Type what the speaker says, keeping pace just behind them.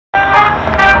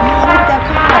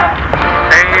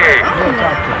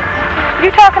You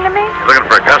talking to me? You looking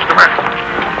for a customer?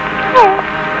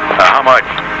 How much?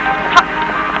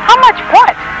 How much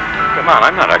what? Come on,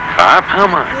 I'm not a cop. How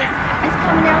much?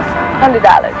 $100.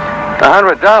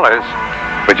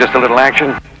 $100 for just a little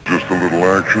action? Just a little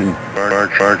action,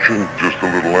 action, just a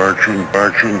little action,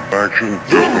 action, action,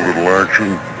 just a little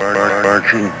action,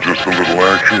 action, just a little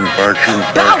action, action,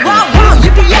 action.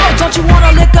 Yippee-yo, don't you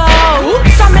wanna lick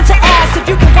Oops, I meant to ask if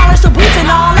you can polish the boots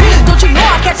and all that. Don't you know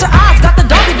I catch your eyes? Got the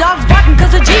doggy dogs barking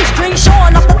cause the G-string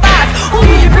showing up the thighs. Ooh,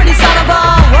 you pretty son of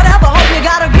a whatever, hope you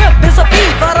got a grip. It's a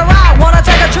fee for the ride, wanna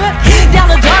take a trip?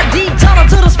 Down the dark, deep tunnel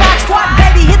to the spot squat.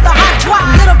 Baby, hit the hot twat,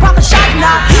 little proper shot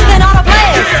now. And all the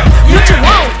players, what you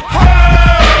want?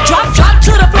 Drop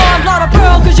to the floor and blow the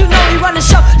pearl, cause you know we run the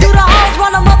show. Do the hoes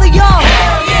run a mother young?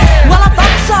 Well, I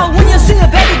thought so. When you see a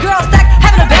baby girl stack,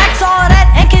 having a back saw that,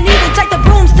 and can even take the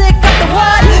broomstick up the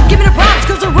wood. Give me the props,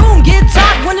 cause the room gets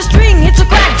hot when the string hits a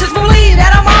crack. Just believe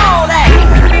that I'm all that.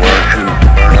 Action,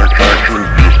 action,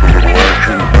 just a little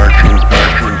action, action,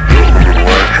 action, just a little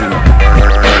action,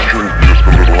 action, just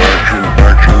a little action,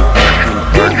 action, action,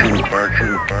 action,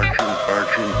 action, action,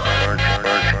 action,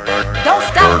 action. Don't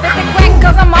stop if it quick,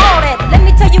 cause I'm all that. Let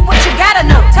me tell you what you gotta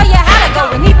know. Tell you how to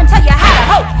go and even tell you how to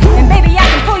hope. And baby, I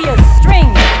can pull your string,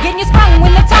 getting you sprung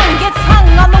when the tongue gets hung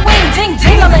on the wing. Ding,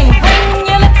 jingling, bring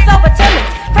your lips over to me.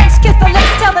 French kiss the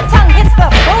lips till the tongue hits the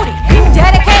booty.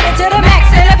 Dedicated to the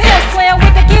max and appeal swim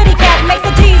with the kitty cat. Make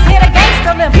the G's hit a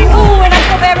gangster limp. Ooh, and I'm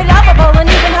so very lovable and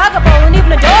even huggable and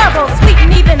even adorable, sweet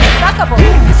and even suckable.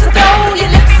 So throw your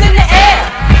lips in the air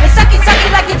and sucky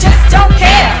like you just don't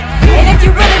care. And if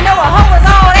you really know a hoe is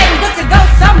all that and good to go,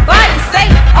 somebody say,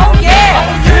 oh yeah.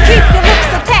 Keep your lips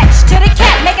attached to the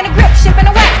cat, making a grip, shipping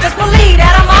a wax. Just believe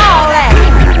that I'm all that.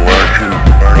 Action,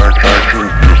 action,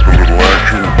 just a little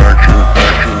action, action,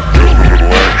 action, just a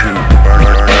little action,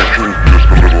 action,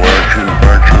 just a little action,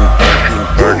 action,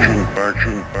 action,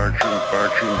 action, action,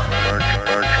 action, action,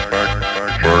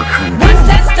 action. What's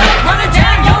that stuff running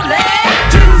down your leg?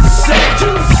 Juice.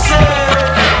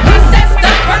 What's that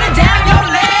stuff running down your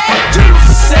leg?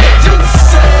 Juice.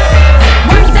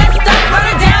 What's that stuff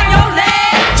running down your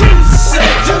leg? Juice.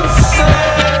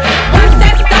 What's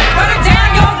that stuff running down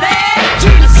your leg?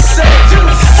 Juice.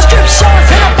 Strip showers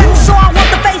in a back, so I want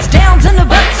the face downs in the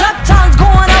butt. Tuck tongues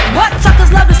going up, what?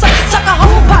 Suckers love to suck a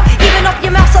whole pop. Even up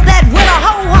your mouth so that when a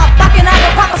hoe hop, I can have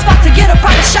a proper spot to get a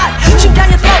proper shot. Shoot down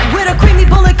your throat with a creamy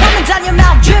bullet coming down your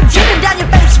mouth, dripping down your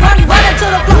face, running to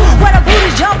the floor. Where the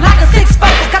booties jump like a 6'4".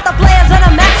 Got the players on the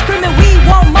mat screaming, we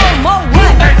want more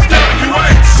what?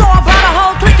 H.W.A. So I brought a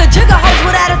whole clique of jigger hoes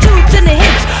with attitudes in the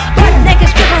hips, butt naked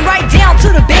stripping right down to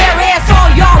the bare ass. All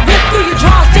y'all rip through your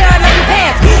drawers, tearing up your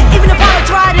pants. Even the pilots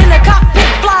ride in the cockpit,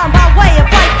 flying by way of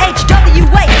flight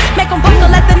H.W.A. Make them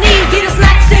buckle at the knees, eat a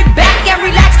snack, sit back and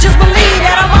relax. Just believe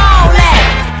that I'm all that.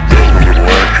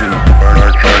 Action,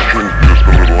 action, just a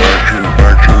little action,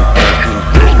 action, action,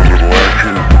 just a little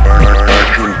action,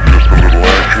 action, just a little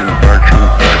action, action,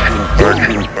 action,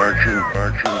 action, action, action,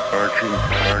 action,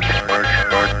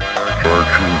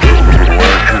 action, just a little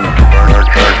action,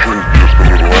 action, just a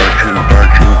little action,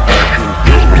 action, action,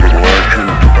 just a little action, action,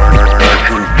 just a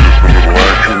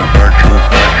little action, action,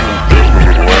 action, just a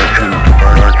little action,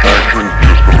 action,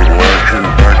 just a little action, action, action, just a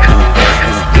little action, action, just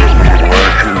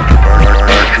a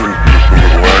little action, action, action, just a little action, action, just a little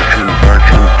action,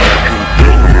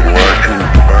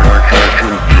 action,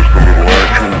 action, just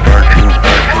a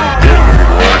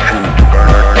little action, action, just a little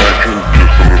action, action, action, just a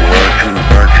little action,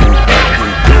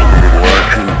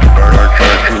 action, just a little action, action, action,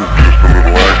 just a little action, action, just a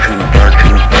little action,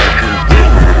 action, action,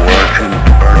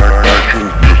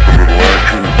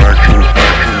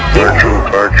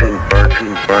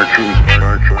 action, action, action, action, action,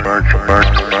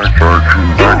 action, action,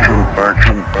 action,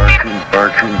 action, action,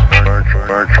 action,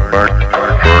 action, action, action.